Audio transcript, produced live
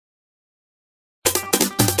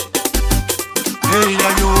Hey ya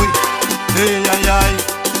yo, hey ya ya,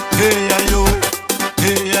 hey ya yo,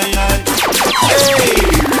 hey ya ya. Hey,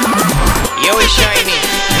 yo, it's Shiny.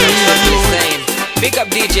 That's what we're saying. Big up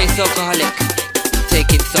DJ Socaholic.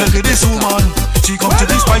 Taking some. Tell me this woman, she come to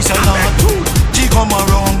this Spice Island. She come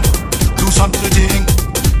around, do something.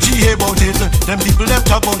 She hear about it, them people them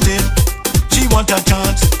talk about it. She want a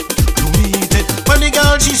chance to meet it. When the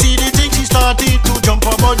girl she see the thing, she started to jump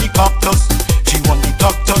about the cactus. She want the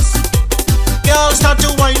cactus. Girls start to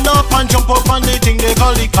wind up and jump up on the thing they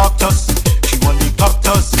call the cactus. She want the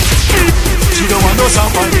cactus. She don't want no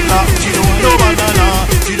sapanilla. She don't want no banana.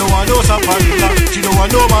 She don't want no sapanilla. She don't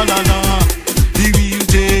want no banana. The real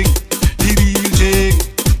thing, the real thing.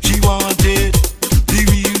 She want it, the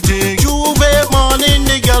real thing. Juve morning,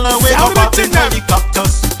 the girl wake up acting for the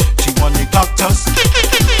cactus. She want the cactus.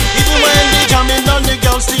 Even when they jamming on, the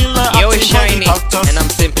girl still acting yo, it's for the Shiny, cactus. and I'm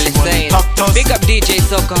simply saying, big up DJ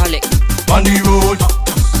Socaholic. On the road,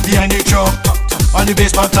 behind the truck, on the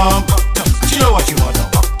basement tom. She know what she want now.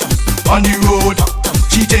 On the road,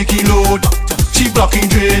 she taking load, she blocking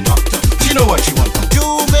drain. She know what she want now.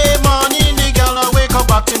 Juve morning, the girl wake up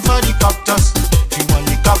acting for the cactus. She want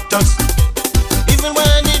the cactus. Even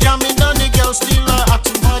when they jamming down, the girl still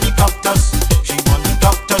acting for the cactus. She want the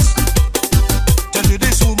cactus. Tell you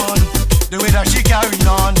this woman, the way that she carrying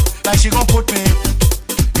on, like she gon' put me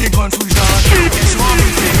in confusion. Yes, you want me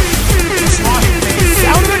to. Yes, you want me.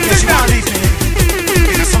 Yes, you want me.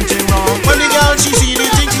 There's something wrong. When the girl she see the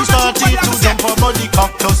thing, she started to jump about the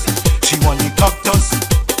cactus. She want the cactus.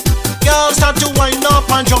 Girls start to wind up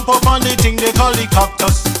and jump up on the thing they call the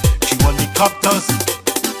cactus. She want the cactus.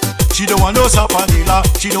 She don't want no sapanilla.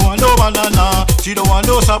 She don't want no banana. She don't want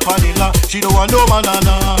no sapanilla. She don't want no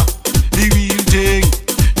banana. The real thing,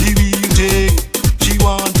 the real thing. She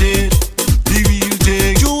want it, the real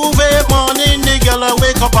thing. Juve morning, the girl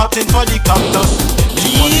wake up acting for the cactus.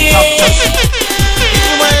 She want the cactus.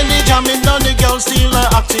 Even when they jamming down, the girl still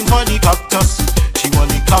acting for the cactus. She want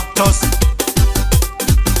the cactus.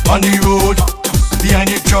 On the road, behind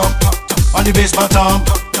the truck, on the basement tom.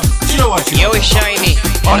 She know what she yo, want. it's Shiny,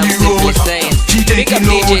 On and the I'm simply road, saying, she big up taking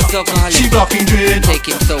load, DJ Socaholic. she blocking drain.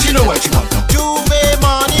 Taking some. She know what she want.